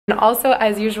And also,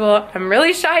 as usual, I'm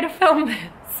really shy to film this.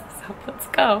 So let's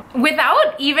go.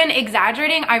 Without even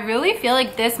exaggerating, I really feel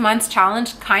like this month's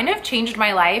challenge kind of changed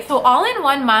my life. So all in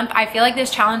 1 month, I feel like this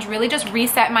challenge really just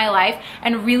reset my life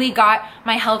and really got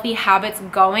my healthy habits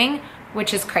going,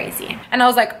 which is crazy. And I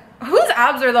was like, whose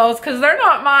abs are those? Because they're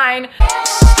not mine.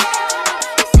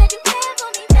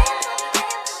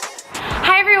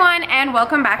 Hi everyone, and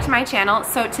welcome back to my channel.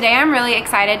 So today I'm really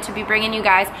excited to be bringing you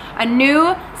guys a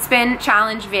new spin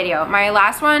challenge video. My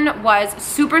last one was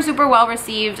super well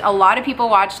received. A lot of people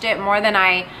watched it, more than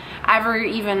I ever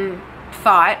even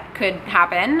thought could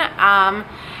happen.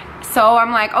 So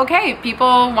I'm like, okay,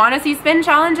 people want to see spin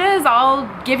challenges, I'll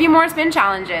give you more spin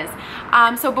challenges.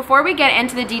 So before we get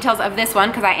into the details of this one,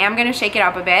 because I am going to shake it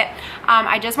up a bit,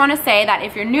 I just want to say that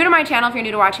if you're new to my channel, if you're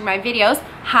new to watching my videos,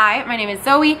 hi, my name is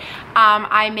Zoe.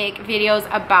 I make videos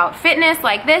about fitness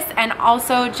like this, and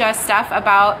also just stuff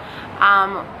about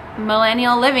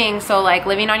millennial living, so like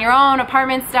living on your own,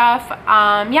 apartment stuff.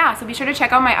 Yeah, so be sure to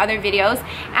check out my other videos,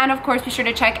 and of course be sure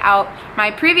to check out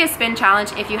my previous spin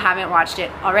challenge if you haven't watched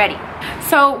it already.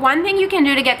 So one thing you can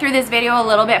do to get through this video a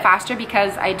little bit faster,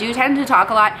 because I do tend to talk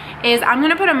a lot, is I'm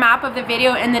gonna put a map of the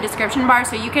video in the description bar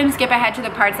so you can skip ahead to the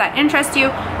parts that interest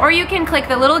you, or you can click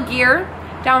the little gear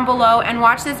down below and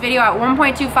watch this video at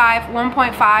 1.25,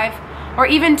 1.5, or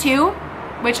even 2.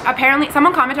 Which apparently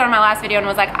someone commented on my last video and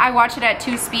was like, I watched it at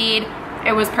 2 speed,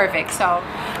 it was perfect. So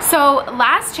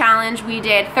last challenge we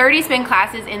did 30 spin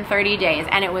classes in 30 days,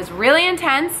 and it was really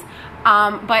intense,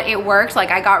 but it worked.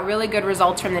 Like, I got really good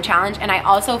results from the challenge, and I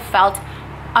also felt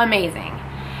amazing.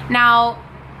 Now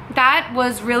that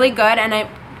was really good, and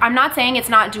I'm not saying it's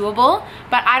not doable,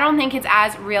 but I don't think it's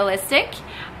as realistic.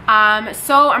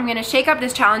 So I'm gonna shake up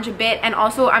this challenge a bit, and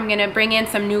also I'm gonna bring in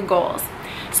some new goals.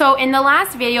 So in the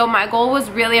last video, my goal was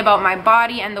really about my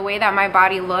body and the way that my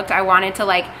body looked. I wanted to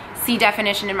like see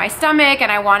definition in my stomach,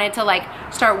 and I wanted to like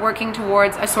start working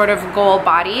towards a sort of goal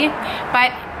body.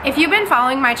 But if you've been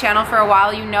following my channel for a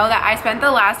while, you know that I spent the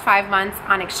last 5 months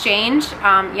on exchange.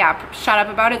 Yeah, shut up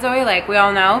about it, Zoe, like we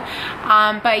all know.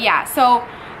 But yeah, so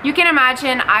you can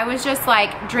imagine I was just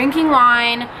like drinking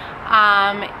wine,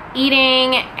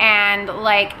 eating, and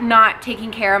like not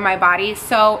taking care of my body.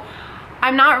 So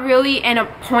I'm not really in a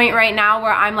point right now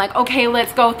where I'm like, okay,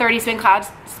 let's go 30 spin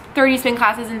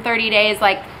classes in 30 days.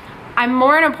 Like, I'm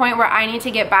more in a point where I need to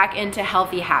get back into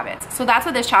healthy habits. So that's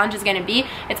what this challenge is gonna be.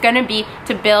 It's gonna be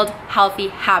to build healthy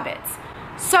habits.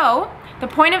 So the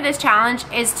point of this challenge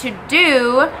is to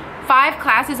do 5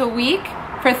 classes a week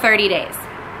for 30 days.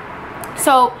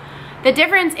 So the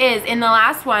difference is, in the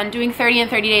last one, doing 30 in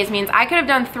 30 days means I could have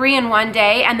done 3 in 1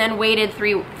 day and then waited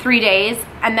three days,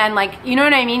 and then, like, you know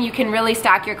what I mean? You can really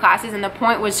stack your classes, and the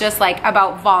point was just like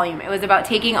about volume. It was about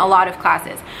taking a lot of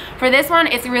classes. For this one,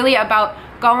 it's really about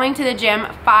going to the gym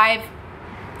 5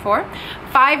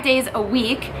 days a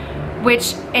week,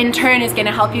 which in turn is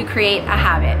gonna help you create a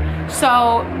habit.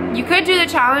 So you could do the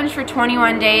challenge for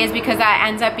 21 days because that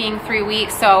ends up being 3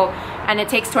 weeks, and it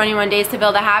takes 21 days to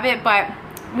build a habit, but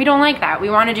we don't like that. We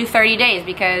want to do 30 days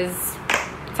because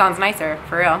it sounds nicer,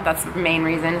 for real. That's the main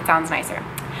reason, it sounds nicer.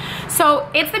 So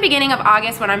it's the beginning of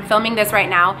August when I'm filming this right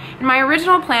now, and my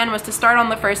original plan was to start on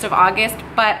the 1st of August,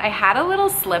 but I had a little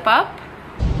slip up.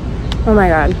 Oh my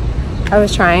god. I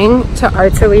was trying to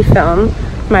artfully film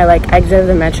my like exit of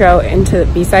the metro into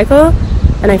the B-cycle,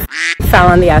 and I fell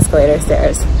on the escalator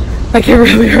stairs. Like, it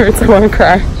really hurts, I want to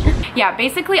cry. Yeah,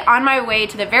 basically on my way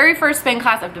to the very first spin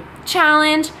class of the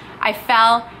challenge, I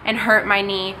fell and hurt my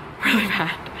knee really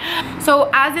bad.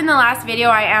 So as in the last video,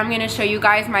 I am going to show you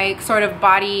guys my sort of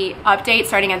body update,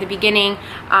 starting at the beginning,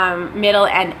 middle,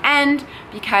 and end,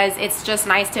 because it's just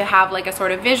nice to have like a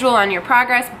sort of visual on your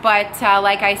progress. But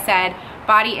like I said,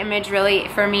 body image really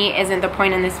for me isn't the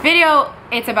point in this video.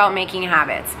 It's about making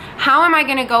habits. How am I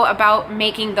going to go about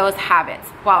making those habits?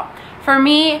 Well, for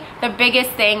me, the biggest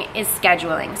thing is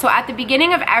scheduling. So at the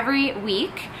beginning of every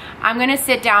week, I'm gonna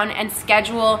sit down and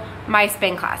schedule my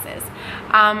spin classes.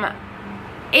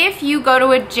 If you go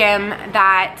to a gym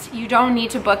that you don't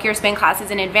need to book your spin classes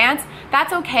in advance,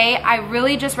 that's okay. I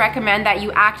really just recommend that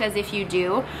you act as if you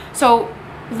do. So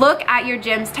look at your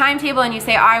gym's timetable and you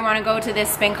say, oh, I wanna go to this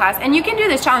spin class. And you can do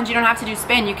this challenge, you don't have to do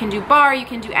spin, you can do barre, you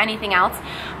can do anything else.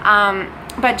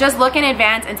 But just look in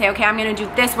advance and say, okay, I'm gonna do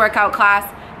this workout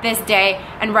class this day,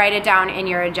 and write it down in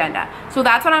your agenda. So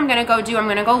that's what I'm gonna go do. I'm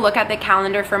gonna go look at the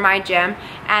calendar for my gym,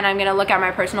 and I'm gonna look at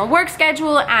my personal work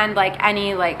schedule and like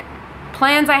any like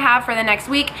plans I have for the next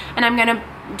week, and I'm gonna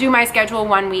do my schedule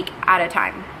 1 week at a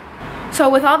time. So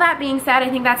with all that being said, I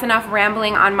think that's enough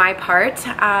rambling on my part.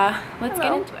 Let's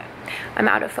get into it. I'm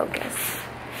out of focus.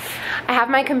 I have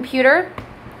my computer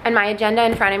and my agenda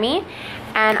in front of me,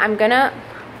 and I'm gonna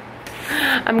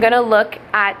look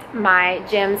at my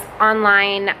gym's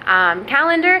online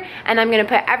calendar, and I'm gonna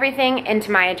put everything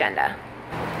into my agenda.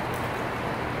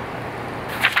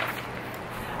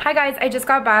 Hi guys, I just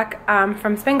got back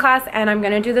from spin class, and I'm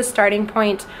gonna do the starting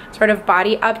point sort of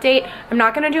body update. I'm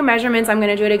not gonna do measurements. I'm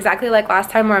gonna do it exactly like last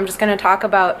time, where I'm just gonna talk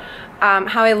about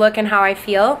how I look and how I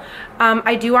feel.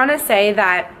 I do wanna say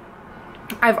that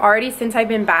I've already, since I've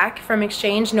been back from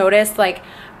exchange, noticed like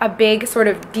a big sort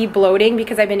of de-bloating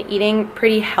because I've been eating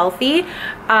pretty healthy.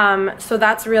 So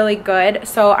that's really good.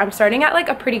 So I'm starting at like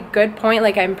a pretty good point.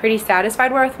 Like I'm pretty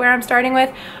satisfied with where I'm starting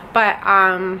with. But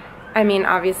I mean,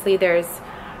 obviously there's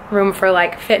room for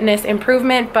like fitness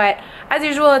improvement, but as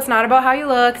usual, it's not about how you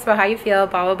look, it's about how you feel,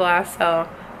 blah blah blah. So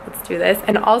let's do this.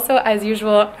 And also, as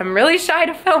usual, I'm really shy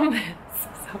to film this,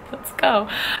 so let's go.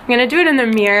 I'm gonna do it in the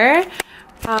mirror.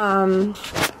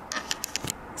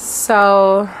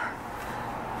 So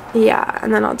yeah,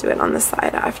 and then I'll do it on the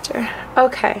side after.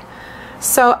 Okay,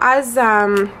 so as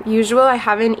usual, I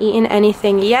haven't eaten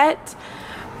anything yet.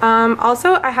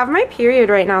 Also, I have my period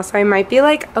right now, so I might be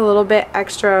like a little bit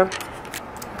extra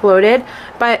bloated,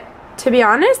 but to be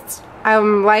honest,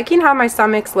 I'm liking how my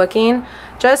stomach's looking.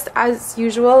 Just as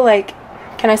usual, like,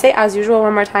 can I say as usual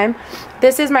one more time?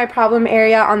 This is my problem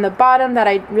area on the bottom that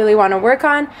I really want to work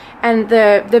on, and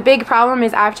the big problem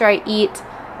is after I eat,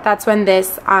 that's when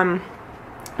this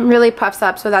really puffs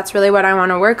up, so that's really what I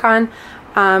want to work on.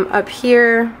 Up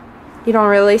here, you don't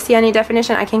really see any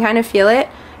definition. I can kind of feel it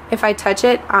if I touch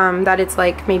it, that it's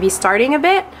like maybe starting a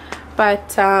bit.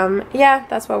 But yeah,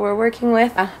 that's what we're working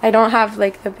with. I don't have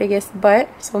like the biggest butt,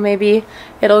 so maybe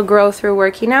it'll grow through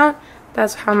working out.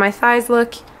 That's how my thighs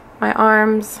look, my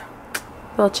arms,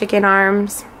 little chicken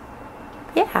arms.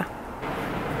 Yeah.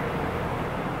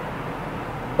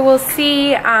 We'll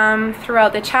see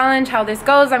throughout the challenge how this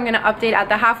goes. I'm gonna update at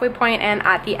the halfway point and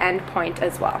at the end point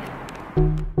as well.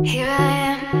 Here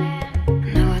I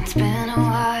am, know it's been a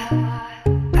while.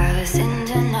 I was in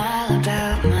denial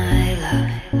about my love.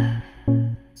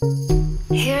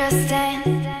 Here I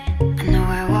stand, I know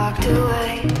I walked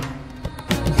away.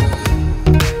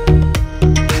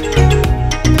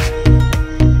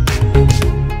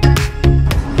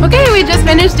 Okay, we just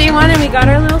finished day one and we got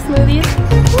our little smoothies.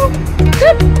 Woo,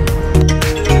 good.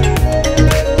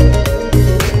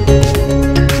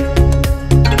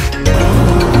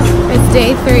 It's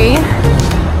day 3.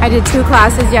 I did 2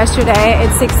 classes yesterday.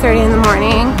 It's 6:30 in the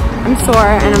morning. I'm sore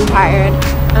and I'm tired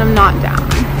and I'm not down.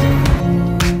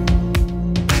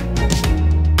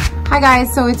 Hi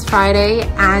guys, so it's Friday,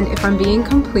 and if I'm being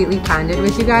completely candid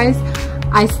with you guys,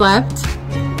 I slept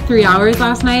 3 hours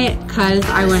last night because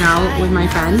I went out with my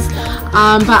friends.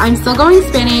 But I'm still going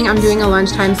spinning. I'm doing a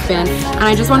lunchtime spin, and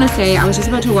I just want to say I was just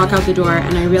about to walk out the door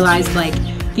and I realized like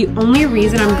the only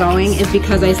reason I'm going is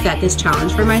because I set this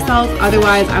challenge for myself.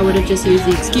 Otherwise, I would have just used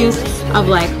the excuse of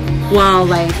like, well,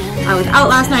 like I was out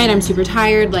last night, I'm super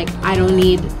tired, like I don't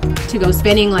need to go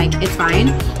spinning, like it's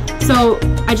fine. So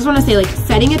I just want to say, like,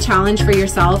 setting a challenge for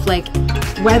yourself, like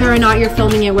whether or not you're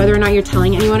filming it, whether or not you're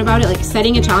telling anyone about it, like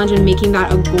setting a challenge and making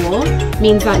that a goal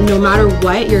means that no matter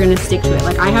what, you're going to stick to it.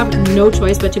 Like I have no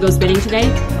choice but to go spinning today,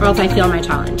 or else I fail my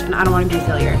challenge and I don't want to be a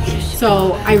failure.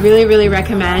 So I really, really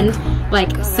recommend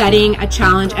like setting a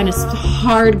challenge and a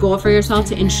hard goal for yourself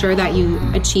to ensure that you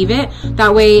achieve it.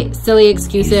 That way silly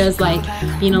excuses like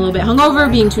being a little bit hungover,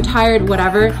 being too tired,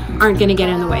 whatever, aren't gonna get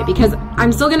in the way, because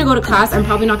I'm still gonna go to class. I'm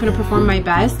probably not gonna perform my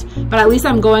best, but at least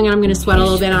I'm going and I'm gonna sweat a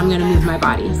little bit and I'm gonna move my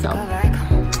body. So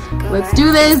let's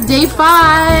do this. Day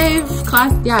 5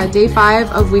 class, yeah, day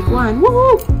 5 of week 1.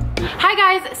 Woo! Hi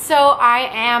guys, so I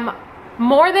am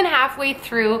more than halfway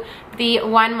through the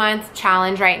 1 month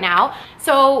challenge right now.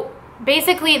 So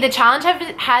basically the challenge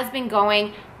has been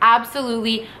going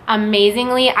absolutely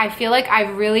amazingly. I feel like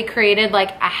I've really created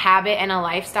like a habit and a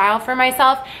lifestyle for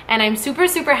myself, and I'm super,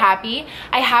 super happy.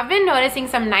 I have been noticing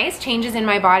some nice changes in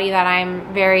my body that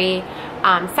I'm very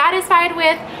satisfied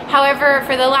with. However,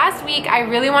 for the last week, I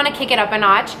really want to kick it up a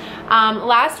notch.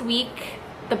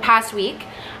 The past week,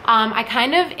 I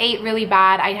kind of ate really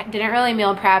bad. I didn't really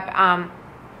meal prep,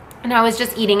 and I was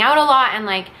just eating out a lot, and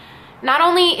like, not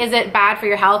only is it bad for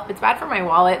your health, it's bad for my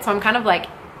wallet, so I'm kind of like,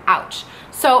 ouch.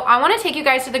 So I want to take you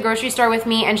guys to the grocery store with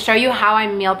me and show you how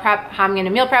I'm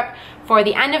gonna meal prep for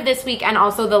the end of this week and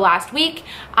also the last week.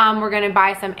 We're gonna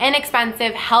buy some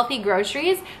inexpensive, healthy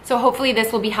groceries, so hopefully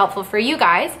this will be helpful for you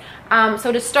guys.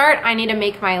 So to start, I need to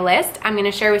make my list. I'm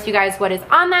gonna share with you guys what is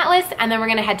on that list, and then we're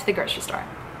gonna head to the grocery store.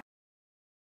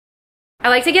 I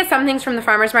like to get some things from the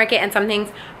farmer's market and some things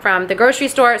from the grocery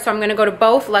store, so I'm gonna go to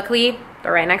both. Luckily,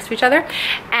 they're right next to each other.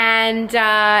 And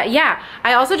yeah,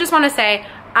 I also just want to say,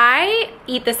 I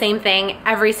eat the same thing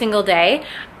every single day.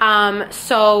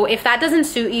 So if that doesn't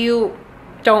suit you,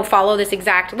 don't follow this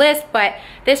exact list, but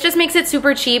this just makes it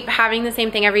super cheap having the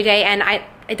same thing every day, and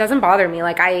it doesn't bother me.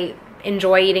 Like, I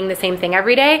enjoy eating the same thing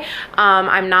every day.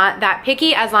 I'm not that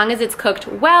picky as long as it's cooked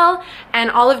well,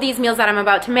 and all of these meals that I'm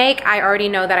about to make, I already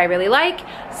know that I really like.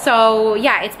 So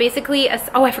yeah, it's basically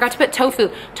oh, I forgot to put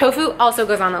tofu. Tofu also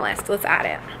goes on the list. Let's add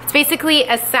it. It's basically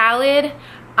a salad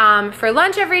for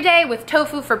lunch every day with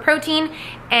tofu for protein,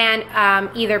 and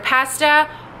either pasta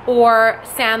or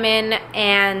salmon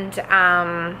and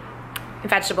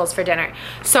vegetables for dinner.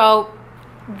 So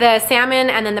the salmon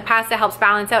and then the pasta helps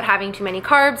balance out having too many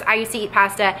carbs. I used to eat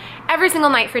pasta every single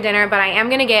night for dinner, but I am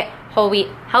gonna get whole wheat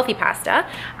healthy pasta.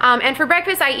 And for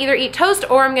breakfast, I either eat toast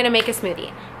or I'm gonna make a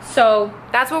smoothie. So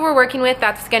that's what we're working with.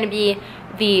 That's gonna be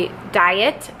the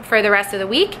diet for the rest of the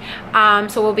week.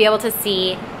 So we'll be able to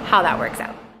see how that works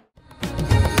out.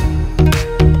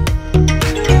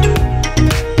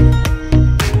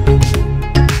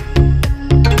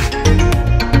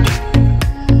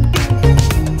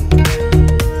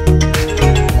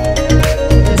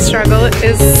 Struggle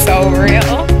is so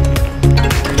real.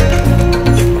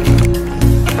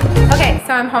 Okay,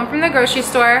 so I'm home from the grocery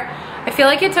store. I feel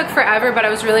like it took forever, but I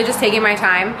was really just taking my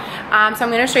time. So I'm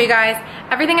gonna show you guys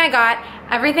everything I got.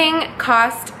 Everything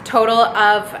cost total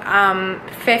of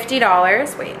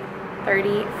 $50. Wait,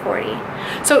 30, 40.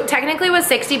 So technically it was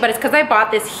 60, but it's because I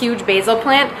bought this huge basil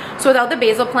plant. So without the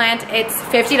basil plant, it's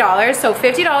 $50. So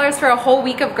 $50 for a whole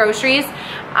week of groceries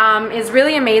is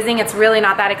really amazing. It's really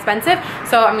not that expensive.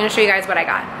 So I'm gonna show you guys what I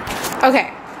got.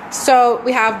 Okay, so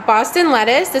we have Boston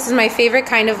lettuce. This is my favorite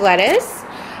kind of lettuce.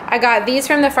 I got these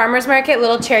from the farmer's market,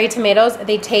 little cherry tomatoes.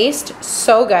 They taste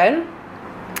so good.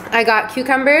 I got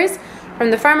cucumbers from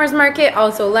the farmer's market,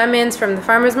 also lemons from the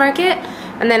farmer's market,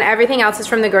 and then everything else is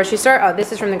from the grocery store. Oh,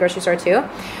 this is from the grocery store too.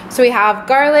 So we have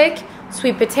garlic,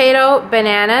 sweet potato,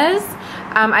 bananas.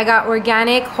 I got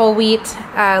organic whole wheat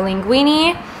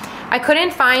linguine. I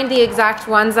couldn't find the exact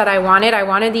ones that I wanted. I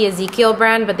wanted the Ezekiel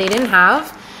brand, but they didn't have.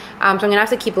 So I'm gonna have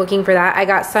to keep looking for that. I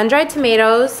got sun-dried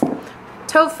tomatoes,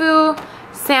 tofu,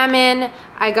 salmon.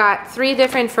 I got 3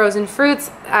 different frozen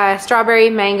fruits, strawberry,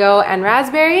 mango, and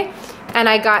raspberry. And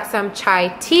I got some chai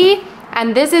tea.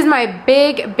 And this is my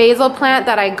big basil plant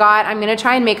that I got. I'm gonna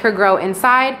try and make her grow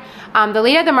inside. The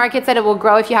lady at the market said it will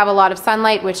grow if you have a lot of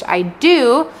sunlight, which I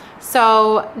do.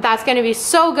 So that's gonna be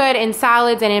so good in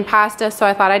salads and in pasta, so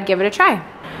I thought I'd give it a try.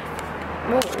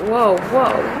 Whoa, whoa,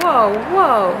 whoa, whoa,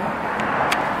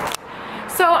 whoa.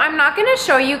 So I'm not gonna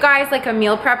show you guys like a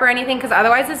meal prep or anything, because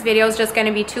otherwise this video is just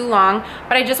gonna be too long,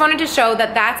 but I just wanted to show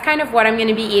that that's kind of what I'm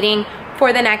gonna be eating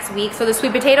for the next week. So the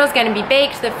sweet potato is gonna be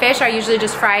baked. The fish, I usually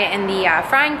just fry it in the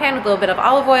frying pan with a little bit of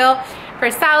olive oil.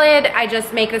 For salad, I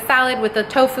just make the salad with the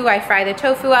tofu. I fry the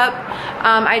tofu up.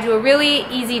 I do a really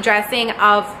easy dressing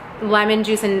of lemon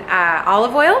juice and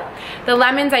olive oil. The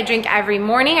lemons I drink every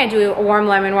morning. I do warm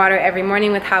lemon water every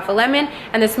morning with half a lemon,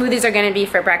 and the smoothies are gonna be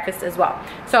for breakfast as well.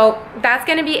 So that's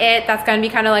gonna be it. That's gonna be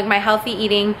kind of like my healthy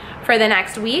eating for the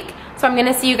next week. So I'm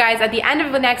gonna see you guys at the end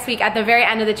of the next week, at the very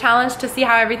end of the challenge, to see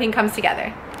how everything comes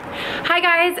together. Hi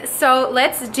guys, so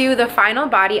let's do the final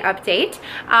body update.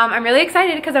 I'm really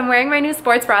excited because I'm wearing my new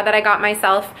sports bra that I got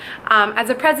myself as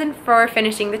a present for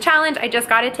finishing the challenge. I just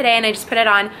got it today and I just put it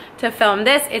on to film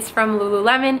this. It's from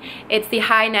Lululemon. It's the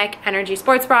high neck energy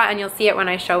sports bra, and you'll see it when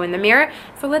I show in the mirror.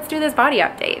 So let's do this body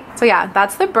update. So yeah,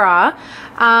 that's the bra.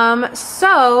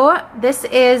 So this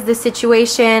is the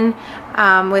situation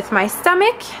with my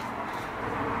stomach.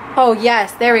 Oh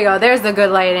yes, there we go. There's the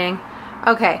good lighting.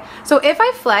 Okay, so if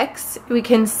I flex, we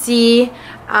can see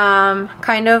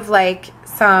kind of like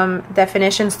some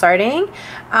definition starting.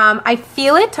 I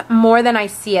feel it more than I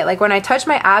see it. Like when I touch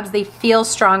my abs, they feel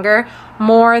stronger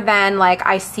more than like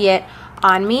I see it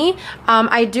on me.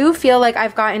 I do feel like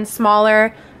I've gotten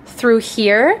smaller through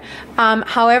here.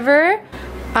 However,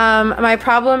 my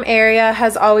problem area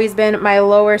has always been my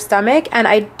lower stomach, and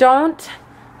I don't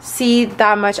see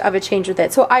that much of a change with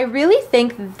it. So I really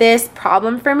think this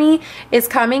problem for me is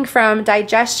coming from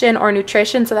digestion or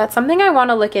nutrition, so that's something I want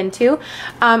to look into.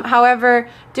 However,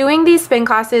 doing these spin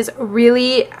classes,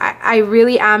 I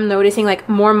really am noticing like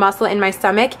more muscle in my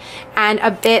stomach and a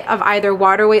bit of either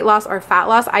water weight loss or fat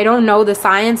loss. I don't know the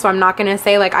science, so I'm not going to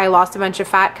say like I lost a bunch of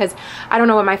fat, because I don't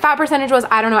know what my fat percentage was.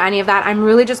 I don't know any of that. I'm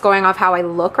really just going off how I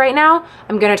look right now.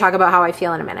 I'm going to talk about how I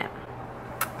feel in a minute.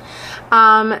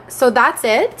 So that's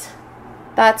it.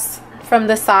 That's from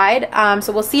the side.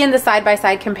 So we'll see in the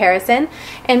side-by-side comparison.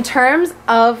 In terms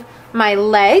of my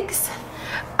legs,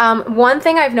 One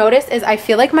thing I've noticed is I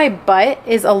feel like my butt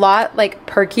is a lot like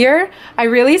perkier. I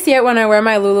really see it when I wear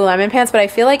my Lululemon pants, but I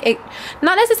feel like it,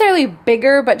 not necessarily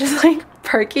bigger, but just like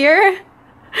perkier.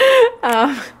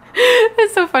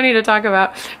 It's so funny to talk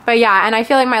about. But yeah, and I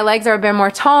feel like my legs are a bit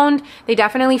more toned. They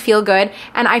definitely feel good.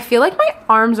 And I feel like my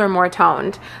arms are more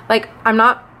toned. Like I'm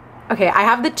not, okay, I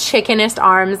have the chickenest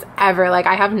arms ever. Like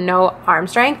I have no arm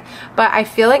strength, but I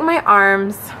feel like my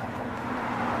arms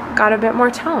got a bit more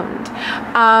toned.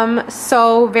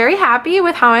 So very happy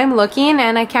with how I'm looking,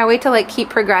 and I can't wait to like keep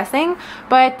progressing.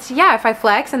 But yeah, if I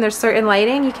flex and there's certain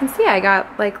lighting, you can see I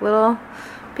got like little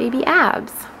baby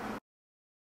abs.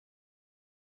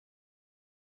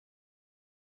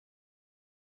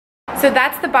 So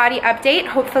that's the body update.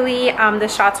 Hopefully the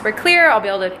shots were clear. I'll be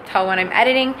able to tell when I'm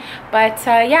editing. But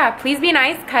yeah, please be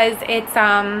nice, because it's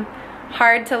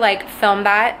hard to like film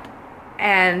that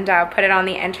and put it on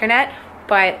the internet.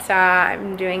 But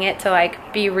I'm doing it to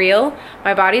like be real.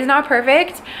 My body's not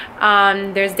perfect.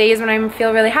 There's days when I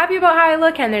feel really happy about how I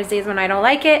look, and there's days when I don't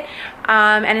like it.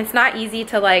 And it's not easy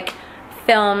to like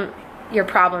film your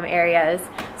problem areas.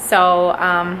 So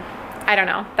I don't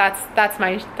know. That's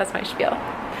my spiel.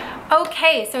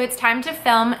 Okay, so it's time to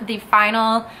film the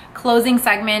final closing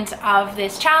segment of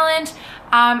this challenge.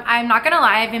 I'm not gonna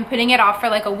lie, I've been putting it off for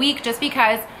like a week just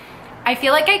because I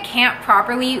feel like I can't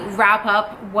properly wrap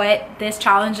up what this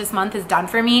challenge this month has done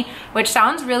for me, which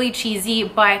sounds really cheesy,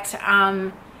 but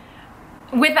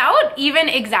without even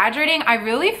exaggerating, I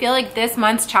really feel like this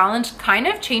month's challenge kind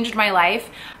of changed my life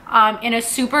in a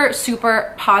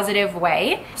super positive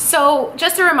way. So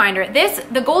just a reminder,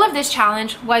 the goal of this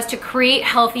challenge was to create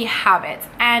healthy habits,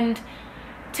 and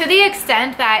to the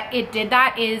extent that it did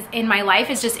that is in my life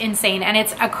is just insane, and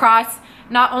it's across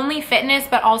not only fitness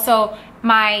but also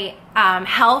my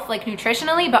health, like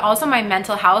nutritionally, but also my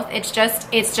mental health. It's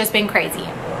just been crazy.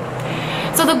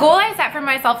 So the goal I set for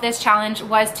myself this challenge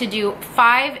was to do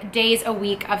 5 days a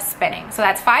week of spinning. So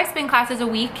that's 5 spin classes a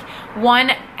week,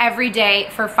 1 every day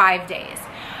for 5 days.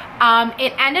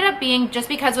 It ended up being, just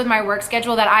because with my work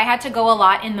schedule, that I had to go a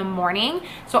lot in the morning.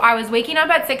 So I was waking up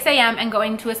at 6 a.m. and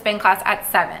going to a spin class at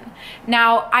 7.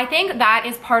 Now, I think that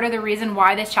is part of the reason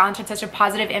why this challenge had such a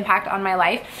positive impact on my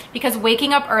life, because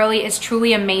waking up early is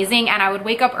truly amazing. And I would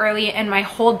wake up early and my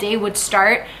whole day would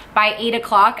start by 8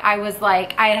 o'clock. I was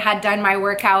like, I had done my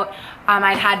workout,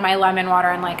 I'd had my lemon water,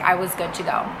 and like I was good to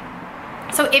go.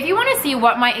 So if you want to see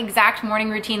what my exact morning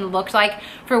routine looked like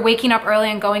for waking up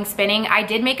early and going spinning, I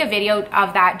did make a video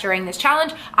of that during this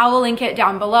challenge. I will link it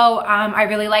down below. I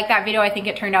really like that video. I think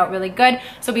it turned out really good.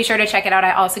 So be sure to check it out.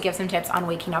 I also give some tips on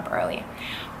waking up early.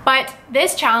 But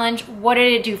this challenge, what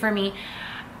did it do for me?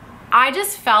 I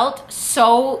just felt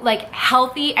so like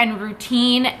healthy and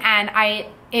routine, and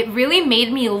it really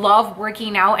made me love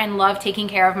working out and love taking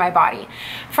care of my body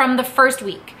from the first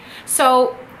week.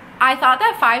 So I thought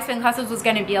that 5 spin classes was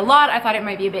going to be a lot. I thought it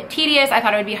might be a bit tedious. I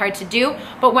thought it would be hard to do.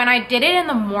 But when I did it in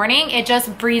the morning, it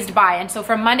just breezed by. And so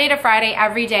from Monday to Friday,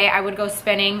 every day I would go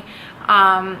spinning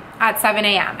at 7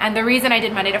 a.m. And the reason I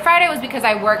did Monday to Friday was because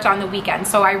I worked on the weekend.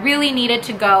 So I really needed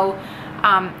to go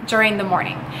during the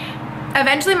morning.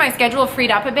 Eventually my schedule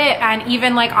freed up a bit, and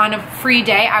even like on a free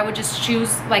day, I would just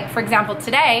choose, like for example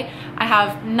today, I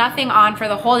have nothing on for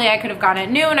the whole day. I could have gone at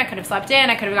noon, I could have slept in,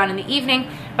 I could have gone in the evening,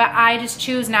 but I just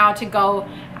choose now to go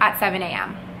at 7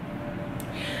 a.m.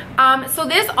 So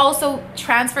this also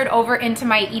transferred over into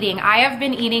my eating. I have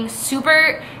been eating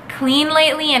super clean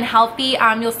lately and healthy.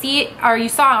 You'll see, or you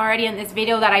saw already in this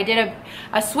video, that I did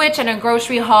a switch and a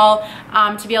grocery haul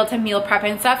to be able to meal prep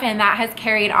and stuff, and that has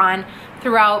carried on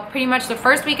throughout pretty much the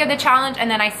first week of the challenge, and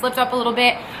then I slipped up a little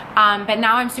bit, but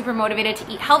now I'm super motivated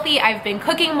to eat healthy. I've been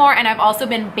cooking more, and I've also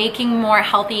been baking more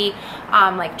healthy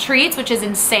like treats, which is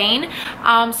insane.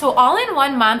 So all in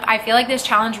 1 month, I feel like this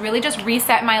challenge really just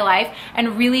reset my life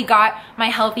and really got my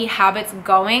healthy habits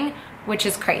going, which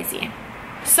is crazy.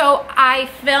 So I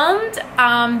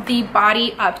filmed the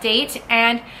body update,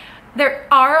 and there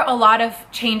are a lot of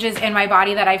changes in my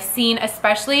body that I've seen,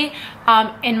 especially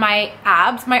in my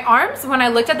abs. My arms, when I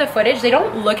looked at the footage, they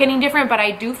don't look any different, but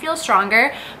I do feel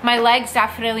stronger. My legs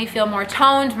definitely feel more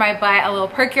toned, my butt a little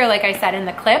perkier, like I said in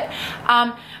the clip.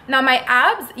 Now my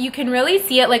abs, you can really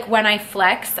see it like when I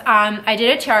flex. I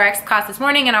did a TRX class this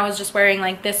morning, and I was just wearing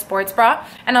like this sports bra,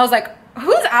 and I was like,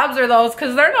 whose abs are those?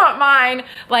 Because they're not mine.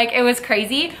 Like, it was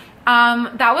crazy.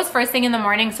 That was first thing in the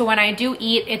morning, so when I do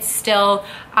eat, it's still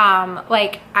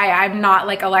like I'm not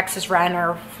like Alexis Ren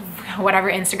or whatever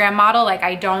Instagram model. Like,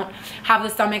 I don't have the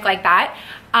stomach like that.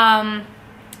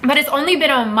 But it's only been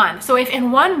a month, so if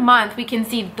in 1 month we can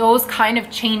see those kind of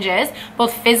changes,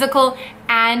 both physical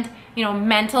and you know,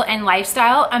 mental and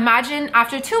lifestyle. Imagine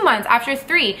after 2 months, after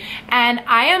 3, and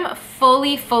I am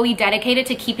fully dedicated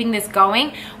to keeping this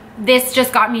going. This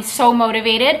just got me so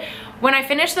motivated. When I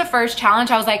finished the first challenge,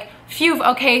 I was like, phew,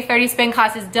 okay, 30 spin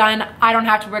classes done. I don't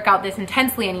have to work out this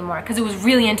intensely anymore, because it was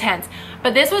really intense.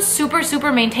 But this was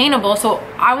super maintainable, so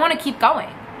I want to keep going.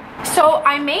 So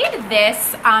I made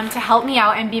this to help me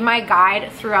out and be my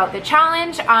guide throughout the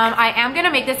challenge. I am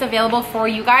gonna make this available for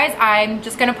you guys. I'm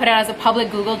just gonna put it as a public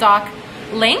Google Doc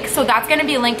link. So that's gonna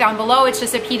be linked down below. It's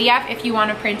just a PDF if you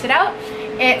wanna print it out.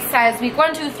 It says week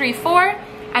 1, 2, 3, 4,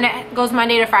 and it goes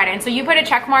Monday to Friday. And so you put a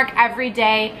check mark every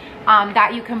day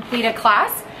that you complete a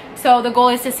class. So the goal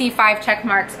is to see 5 check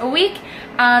marks a week.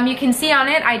 You can see on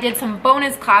it, I did some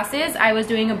bonus classes. I was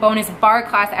doing a bonus barre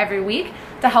class every week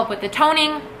to help with the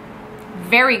toning.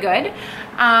 Very good.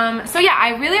 So yeah,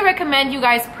 I really recommend you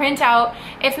guys print out,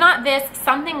 if not this,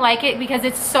 something like it, because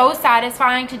it's so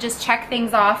satisfying to just check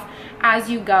things off as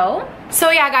you go. So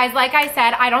yeah guys, like I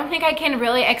said, I don't think I can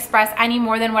really express any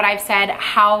more than what I've said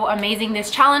how amazing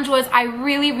this challenge was. I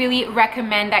really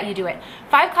recommend that you do it.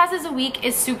 5 classes a week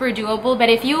is super doable, but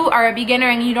if you are a beginner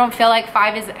and you don't feel like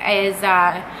 5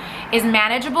 is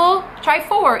manageable, try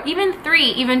 4, even 3,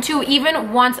 even 2,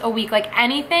 even once a week. Like,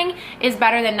 anything is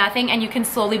better than nothing, and you can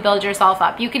slowly build yourself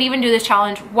up. You could even do this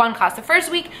challenge 1 class the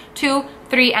first week, 2,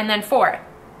 3, and then 4.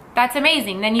 That's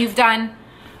amazing. Then you've done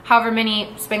however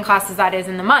many spin classes that is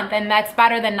in the month, and that's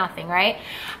better than nothing, right?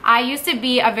 I used to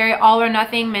be a very all or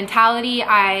nothing mentality,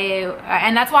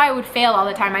 and that's why I would fail all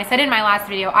the time. I said in my last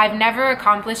video, I've never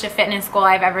accomplished a fitness goal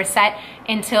I've ever set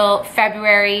until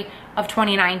February of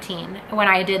 2019 when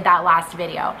I did that last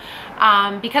video,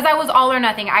 because I was all or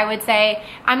nothing. I would say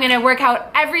I'm gonna work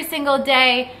out every single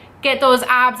day, get those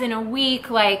abs in a week,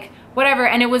 like whatever,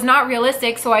 and it was not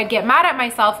realistic, so I'd get mad at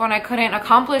myself when I couldn't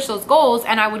accomplish those goals,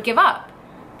 and I would give up.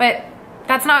 But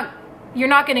that's not, you're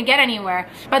not gonna get anywhere.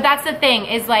 But that's the thing,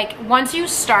 is like, once you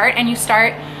start and you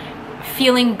start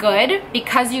feeling good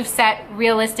because you've set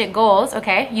realistic goals,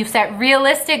 okay? You've set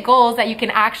realistic goals that you can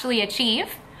actually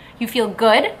achieve. You feel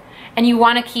good and you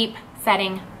wanna keep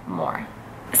setting more.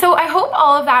 So I hope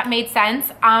all of that made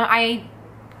sense. I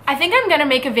think I'm gonna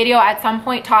make a video at some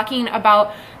point talking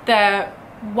about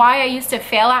why I used to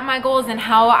fail at my goals and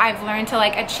how I've learned to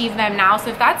like achieve them now. So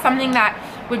if that's something that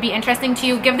would be interesting to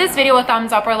you, give this video a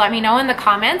thumbs up or let me know in the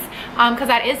comments, because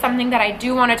that is something that I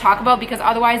do want to talk about, because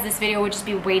otherwise this video would just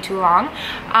be way too long.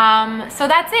 So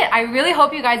that's it. I really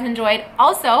hope you guys enjoyed.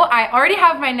 Also, I already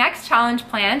have my next challenge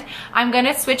planned. I'm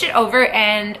gonna switch it over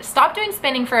and stop doing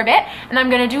spinning for a bit, and I'm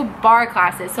gonna do barre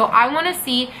classes. So I want to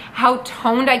see how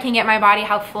toned I can get my body,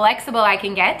 how flexible I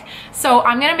can get. So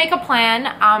I'm gonna make a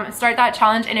plan, start that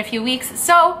challenge in a few weeks.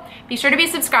 So be sure to be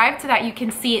subscribed so that you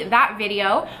can see that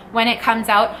video when it comes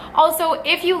out. Also,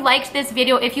 if you liked this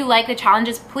video, if you like the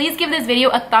challenges, please give this video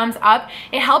a thumbs up.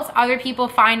 It helps other people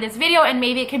find this video, and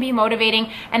maybe it can be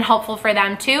motivating and helpful for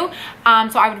them too.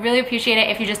 So I would really appreciate it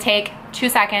if you just take 2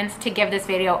 seconds to give this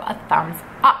video a thumbs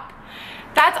up.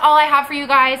 That's all I have for you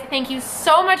guys. Thank you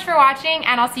so much for watching,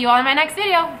 and I'll see you all in my next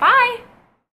video. Bye!